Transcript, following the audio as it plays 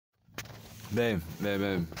Babe.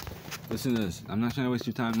 Listen to this. I'm not trying to waste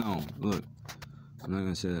your time. No, look, I'm not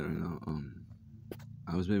gonna say that right now.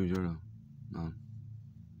 I was Baby Jordo.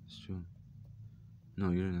 It's true.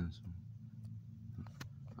 No, you're an asshole.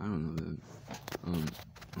 I don't know, babe.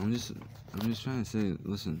 I'm just trying to say,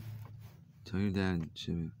 listen, tell your dad,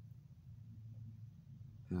 Chibby.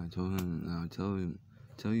 Yeah, I told him. I'll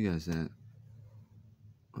tell you guys that.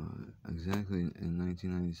 Exactly in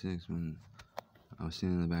 1996 when I was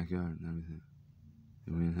sitting in the backyard and everything.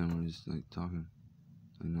 And me and him were just like talking,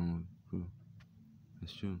 like normal crew.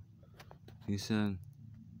 That's true. He said,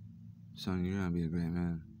 son, you're gonna be a great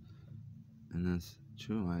man. And that's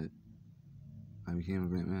true. I became a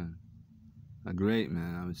great man. A great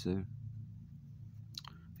man, I would say.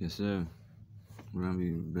 Yes, sir. We're gonna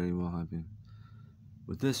be very well happy.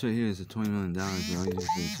 But this right here is a $20 million, bro. You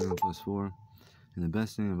just get 7 plus 4. And the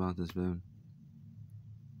best thing about this, babe,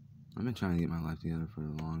 I've been trying to get my life together for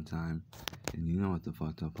a long time. And you know what the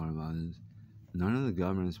fucked up part about it is? None of the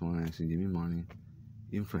governments want to actually give me money,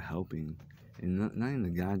 even for helping. And not even the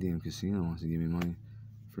goddamn casino wants to give me money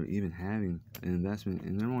for even having an investment.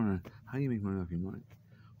 And they're wondering, how do you make money off your money?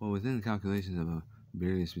 Well, within the calculations of a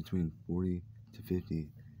variance between 40 to 50,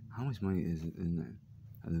 how much money is in there?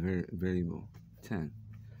 The variable, 10.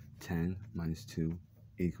 10 minus 2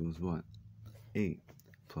 equals what? 8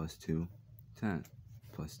 plus 2, 10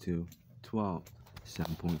 plus 2, 12.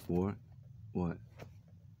 7.4, what?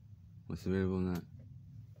 What's the variable in that?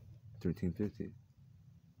 1350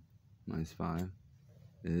 minus 5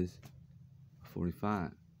 is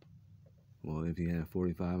 45. Well, if you had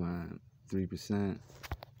 45 on 3%,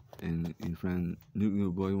 and your friend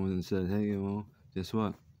Nuke Boy went and said, hey, well, guess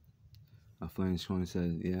what? A Flames coin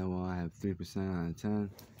said, yeah, well, I have 3% out of 10.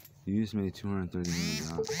 You just made $230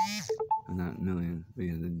 million. Not million, but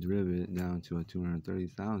you have to derive it down to a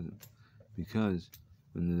 230,000. Because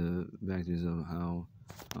when the factors of how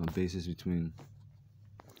basis between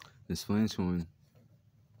this flange coin,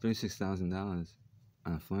 $36,000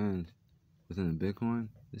 on a flange within a Bitcoin,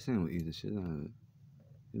 this thing will eat the shit out of it.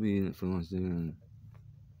 You'll be eating it for lunch, dinner, and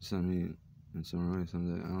something and some rice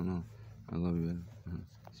someday. I don't know. I love you, baby.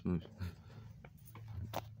 Smooch.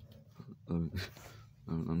 Love you.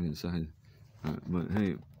 I'm getting excited. But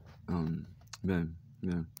hey, babe,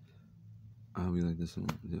 I hope you like this one.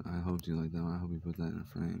 I hope you like that one. I hope you put that in a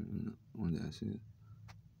frame and one day I see it.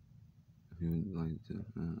 If you would like to,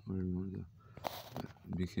 whatever you want to do.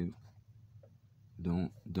 Be cute.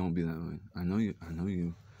 Don't be that way. I know you.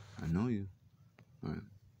 Alright.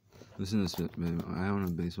 Listen to this, babe. I own a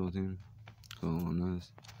baseball team called One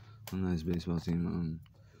Nice baseball team.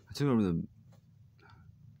 I took over the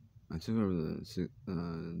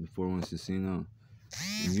 4-1 casino,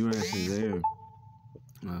 and you were actually there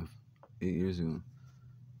 8 years ago,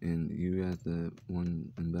 and you got the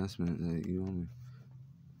one investment that you owe me,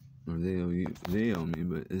 or they owe me,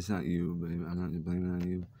 but it's not you, babe. I'm not blaming it on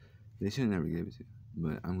you. They should have never gave it to you,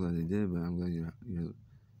 but I'm glad they did. But I'm glad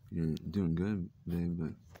you're doing good, babe.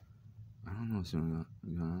 But I don't know what's going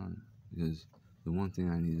on, because the one thing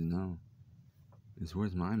I need to know is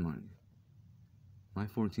where's my money. My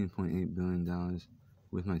 $14.8 billion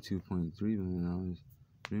with my $2.3 billion,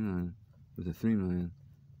 $3 million, with the $3 million,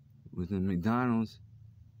 within McDonald's,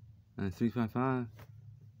 and a 355,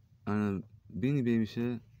 on a Beanie Baby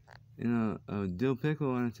shit, in a dill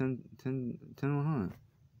pickle, and a 10 100.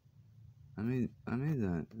 I made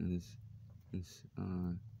that in this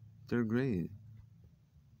 3rd grade.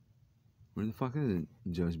 Where the fuck is it,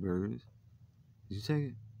 Judge Burgers? Did you take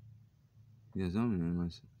it? You guys owe me, man.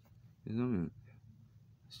 You guys owe me.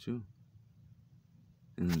 It's true.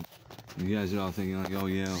 And you guys are all thinking like, oh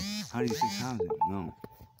yeah, how do you fix housing? No,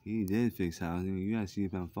 he did fix housing. You guys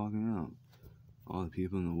keep on fucking up. All the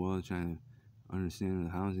people in the world trying to understand the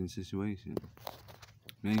housing situation.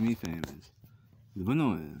 Make me famous. But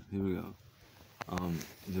no, here we go.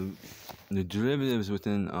 The derivatives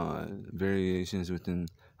within variations within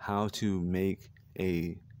how to make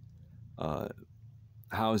a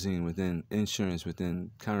housing, within insurance,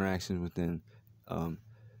 within counteractions, within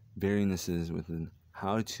variances, within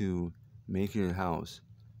how to make your house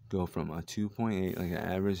go from a 2.8, like an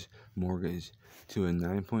average mortgage, to a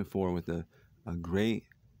 9.4 with a great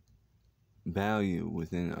value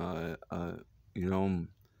within your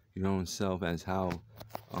own self, as how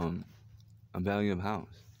a value of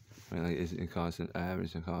house, right? Like it costs an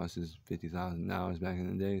average. The cost is $50,000 back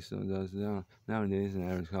in the day, so it does now. Nowadays, an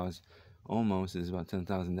average cost almost is about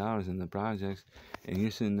 $10,000 in the projects, and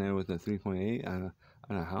you're sitting there with a 3.8 on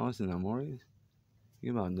a house and a mortgage.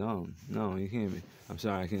 You're about dumb. No, you can't be. I'm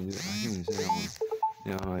sorry, I can't do that. I can't even say that one.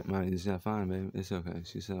 Yeah, all right, Marty, just got fine, baby. It's okay.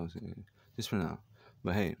 She said it was okay. Just for now.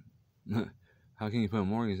 But hey, how can you put a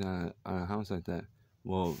mortgage on a house like that?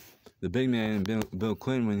 Well, the big man, Bill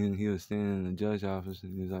Clinton, when he was standing in the judge's office,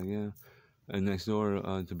 and he was like, yeah, and next door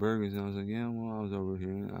to Burgers, and I was like, yeah, well, I was over here,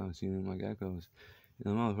 and I was seeing him like echoes.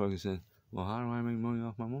 And the motherfucker said, well, how do I make money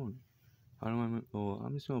off my mortgage? How do I make, well,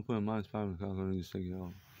 I'm just going to put a -5 in the calculator and just take it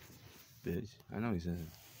off. Bitch, I know he said it.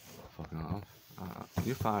 Fucking off.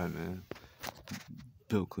 You're fired, man.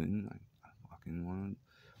 Bill Clinton, I fucking want to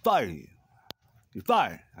fire you. You're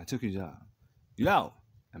fired. I took your job. You're out.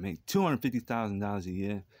 I make $250,000 a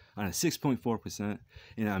year on a 6.4%,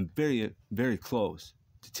 and I'm very, very close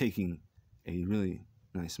to taking a really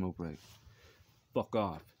nice smoke break. Fuck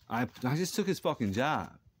off. I just took his fucking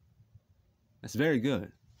job. That's very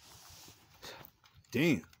good.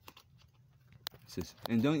 Damn.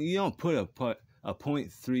 And you don't put a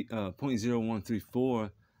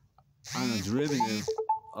 0.0134 on a derivative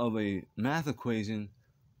of a math equation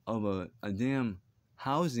of a damn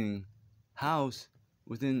house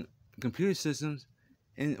within computer systems,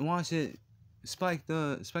 and watch it spike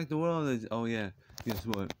the world. Oh yeah, guess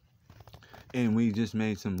what? And we just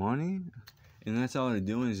made some money, and that's all they're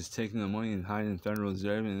doing is just taking the money and hiding in Federal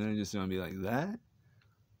Reserve, and they're just gonna be like that.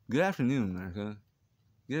 Good afternoon, America.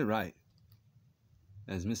 Get it right.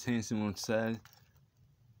 As Miss Hanson once said,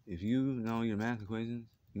 if you know your math equations,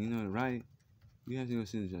 and you know it right, you have to go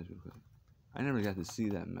see the judge real quick. I never got to see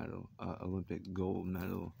that medal, Olympic gold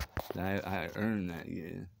medal that I earned that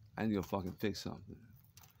year. I had to go fucking fix something.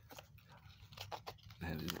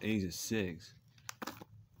 At the age of 6,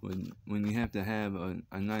 when you have to have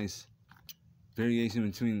a nice variation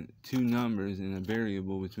between two numbers and a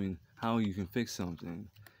variable between how you can fix something,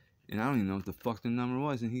 and I don't even know what the fuck the number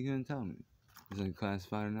was, and he couldn't tell me. It's like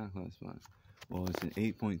classified or not classified. Well, it's an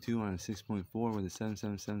 8.2 on a 6.4 with a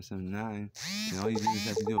 77779, and all you do is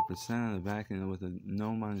have to do a percent on the back end with a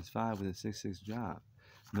no -5 with a 6/6 job.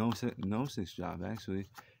 No 6 job, actually.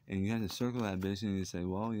 And you have to circle that bitch and you say,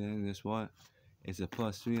 well, yeah, guess what? It's a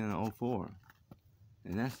 +3 on an 04.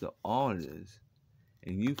 And that's all it is.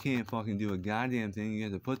 And you can't fucking do a goddamn thing. You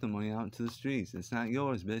have to put the money out into the streets. It's not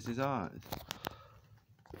yours, bitch. It's ours.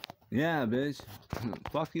 Yeah, bitch.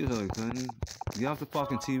 Fuck you, Hillary Clinton. Get off the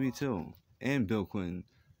fucking TV, too. And Bill Clinton.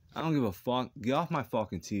 I don't give a fuck. Get off my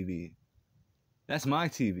fucking TV. That's my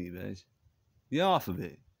TV, bitch. Get off of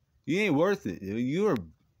it. You ain't worth it. You're a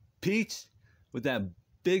peach with that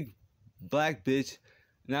big black bitch.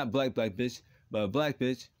 Not black bitch, but a black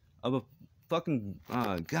bitch of a fucking...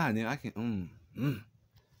 God damn, I can't...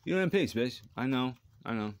 You're in peach, bitch. I know.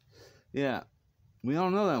 Yeah. We all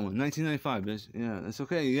know that one. 1995, bitch. Yeah, that's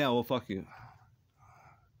okay. Yeah, well, fuck you.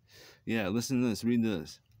 Yeah, listen to this. Read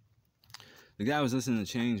this. The guy was listening to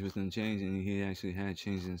Change Within Change, and he actually had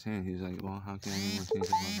change in his hand. He was like, well, how can I get more change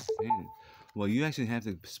in my hand? Well, you actually have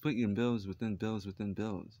to split your bills within bills within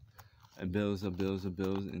bills. And bills of bills of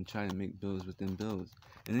bills, and try to make bills within bills.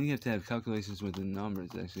 And then you have to have calculations within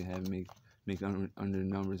numbers to actually have make under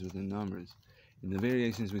numbers within numbers. And the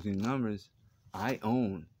variations between numbers, I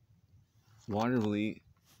own Watervliet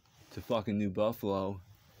to fucking New Buffalo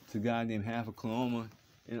to goddamn half of Coloma,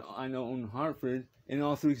 and I own Hartford and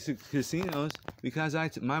all 3 casinos because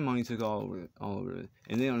my money took all over it,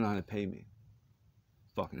 and they don't know how to pay me.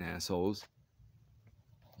 Fucking assholes.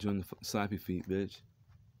 Join the slappy feet, bitch.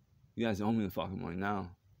 You guys owe me the fucking money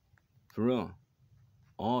now, for real,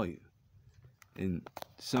 all you. In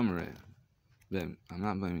summary, I'm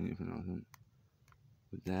not blaming you for nothing,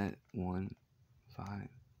 but that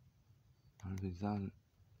 150,000.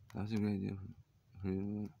 That was a great deal for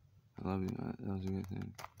you. I love you. That was a great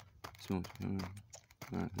thing. Smokes.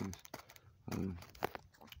 Alright, thanks.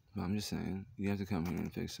 But I'm just saying, you have to come here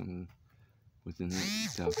and fix something within the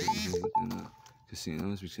calculations within the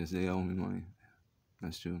casinos because they owe me money.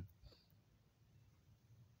 That's true.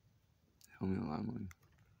 They owe me a lot of money.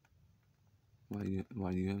 Why do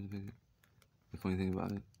you have to fix it? The funny thing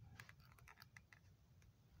about it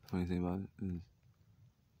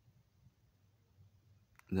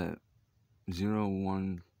is that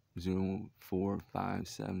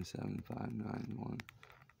 01045775991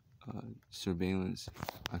 surveillance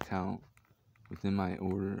account within my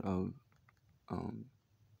order of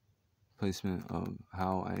placement of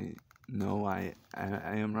how I know I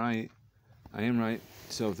am right. I am right.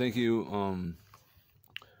 So thank you.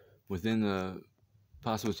 Within the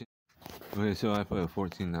possible change. Okay, so I put a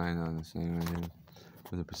 14.9 on this thing right here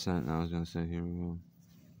with a percent. And I was gonna say, here we go.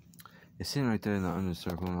 It's sitting right there in the under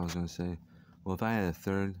circle, and I was gonna say, well, if I had a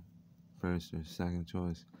third, first, or second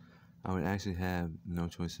choice, I would actually have no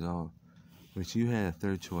choice at all. Which you had a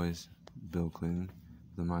third choice, Bill Clinton,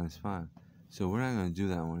 the -5. So we're not gonna do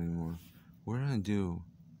that one anymore. We're gonna do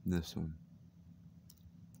this one.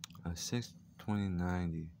 A 6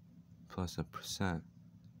 2090 plus a percent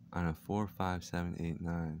on a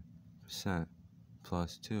 45789%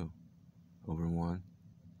 plus 2 over 1.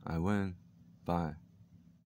 I win. Bye.